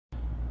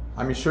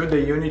I'm sure the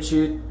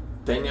Unity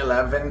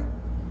 1011,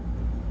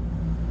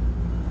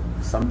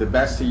 some of the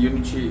best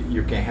Unity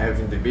you can have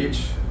in the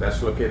beach.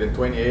 That's located in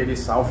 2080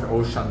 South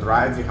Ocean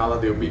Drive,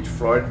 Hallandale Beach,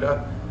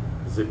 Florida.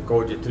 Zip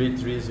code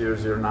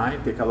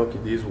 33009. Take a look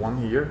at this one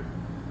here.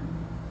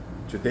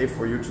 Today,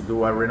 for you to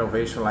do a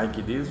renovation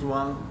like this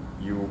one,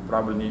 you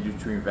probably need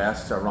to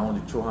invest around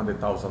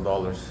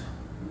 $200,000.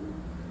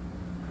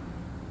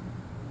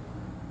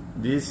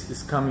 This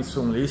is coming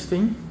soon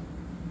listing.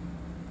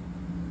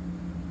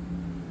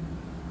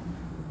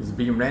 It's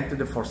being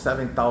rented for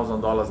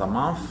 $7,000 a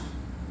month.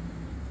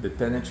 The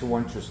tenant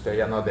wants to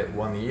stay another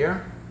 1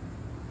 year.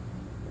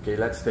 Okay,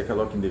 let's take a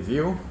look in the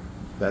view.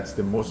 That's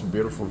the most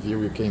beautiful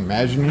view you can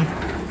imagine.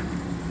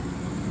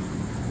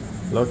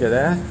 Look at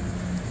that.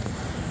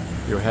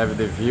 You have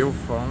the view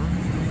from,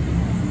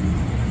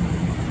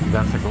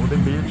 that's a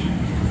Golden Beach.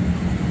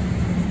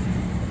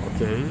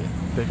 Okay,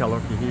 take a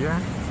look here.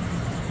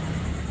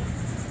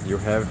 You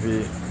have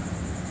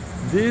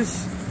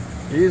this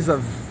is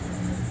a,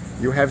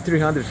 you have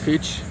 300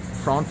 feet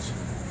front.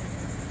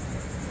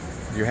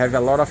 You have a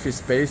lot of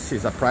space.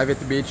 It's a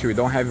private beach. You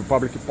don't have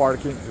public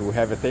parking. You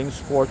have a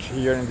tennis court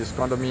here in this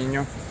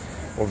condominium.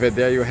 Over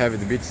there you have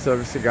the beach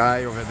service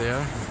guy over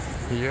there.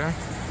 Here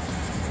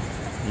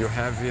you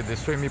have the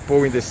swimming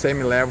pool in the same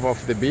level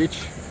of the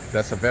beach.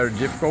 That's a very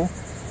difficult.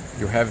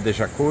 You have the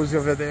jacuzzi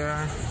over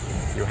there.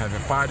 You have a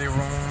party room.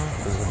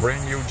 There's a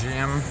brand new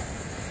gym.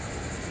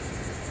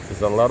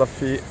 There's a lot of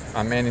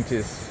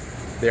amenities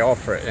they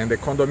offer, and the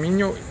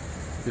condominium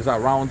is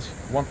around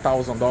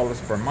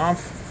 $1,000 per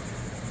month.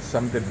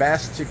 Some of the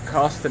best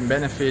cost and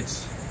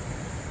benefits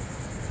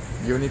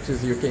units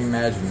you can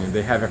imagine.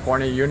 They have a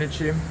corner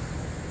unity.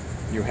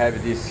 You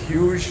have this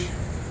huge,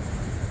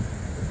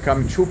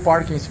 come 2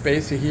 parking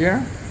spaces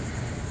here.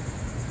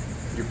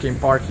 You can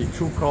park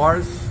 2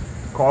 cars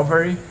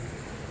covered.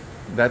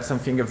 That's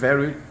something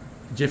very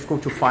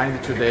difficult to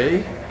find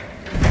today.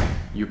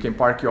 You can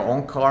park your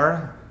own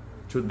car.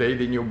 Today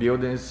the new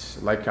buildings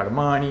like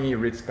Armani,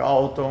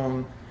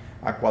 Ritz-Carlton,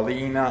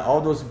 Aqualina,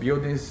 all those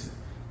buildings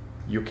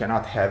you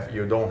cannot have,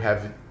 you don't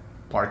have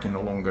parking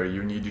no longer.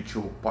 You need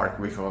to park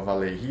with a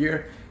valet.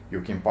 Here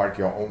you can park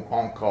your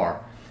own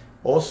car.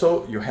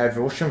 Also, you have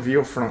ocean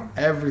view from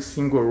every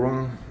single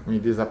room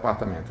in this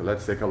apartment.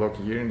 Let's take a look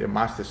here in the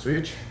master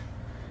suite.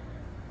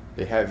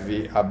 They have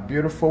a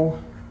beautiful,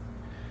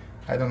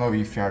 I don't know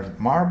if you have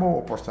marble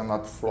or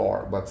porcelain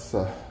floor, but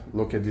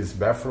look at this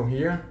bathroom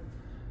here.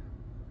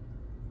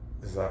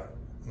 It's a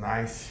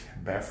nice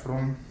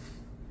bathroom.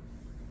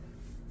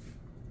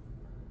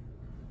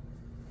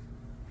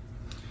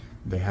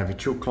 They have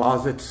 2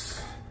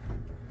 closets,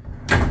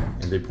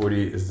 and they put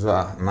it is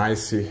a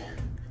nice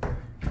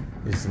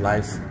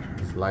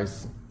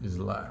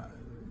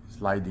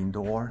sliding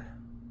door.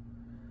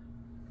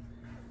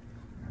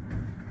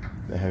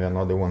 They have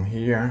another one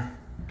here.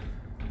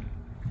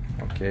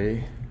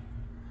 Okay,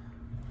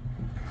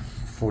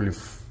 fully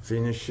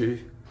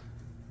finished.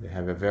 They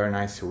have a very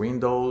nice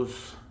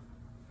windows.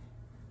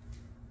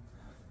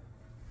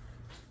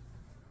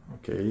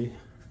 Okay.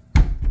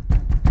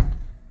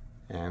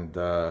 And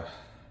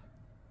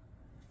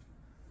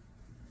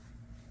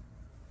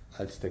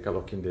let's take a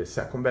look in the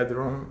second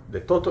bedroom. The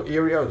total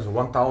area is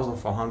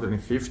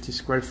 1,450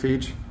 square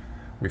feet,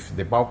 with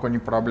the balcony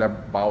probably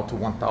about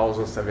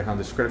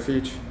 1,700 square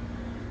feet.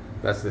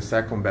 That's the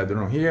second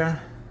bedroom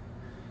here.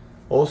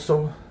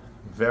 Also,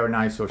 very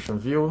nice ocean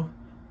view.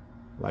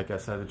 Like I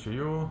said to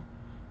you,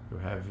 you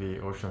have the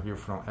ocean view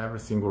from every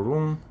single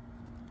room.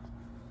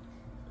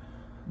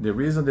 The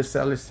reason the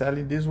seller is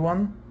selling this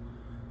one,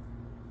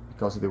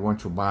 because they want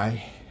to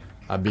buy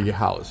a big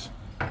house.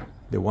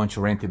 They want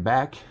to rent it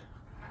back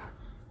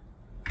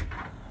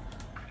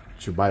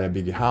to buy a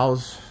big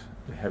house.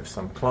 They have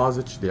some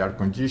closets, the air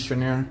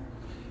conditioner.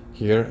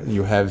 Here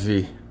you have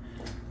the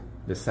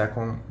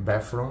second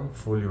bathroom,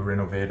 fully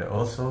renovated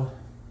also.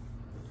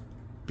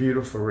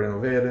 Beautiful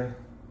renovated,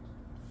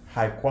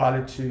 high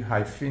quality,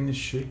 high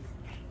finish.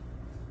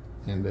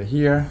 And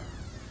here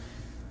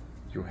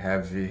you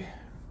have the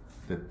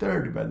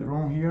third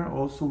bedroom here,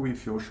 also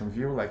with ocean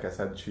view. Like I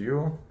said to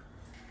you,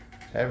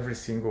 every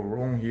single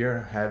room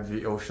here have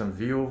the ocean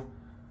view.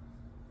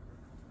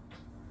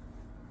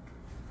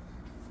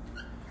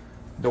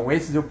 Don't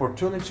waste the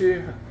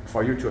opportunity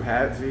for you to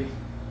have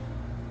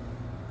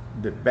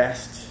the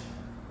best,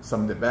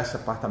 some of the best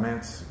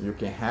apartments you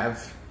can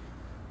have,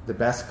 the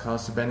best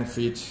cost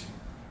benefit,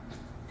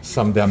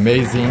 some of the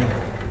amazing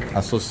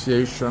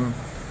association,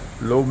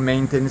 low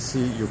maintenance.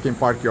 You can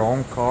park your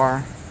own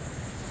car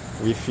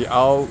with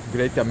all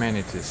great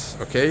amenities.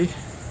 Okay,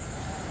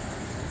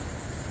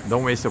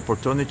 don't waste the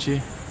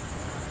opportunity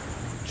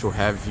to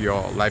have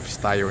your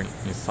lifestyle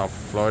in South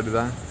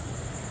Florida,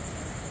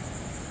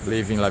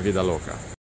 living la vida loca.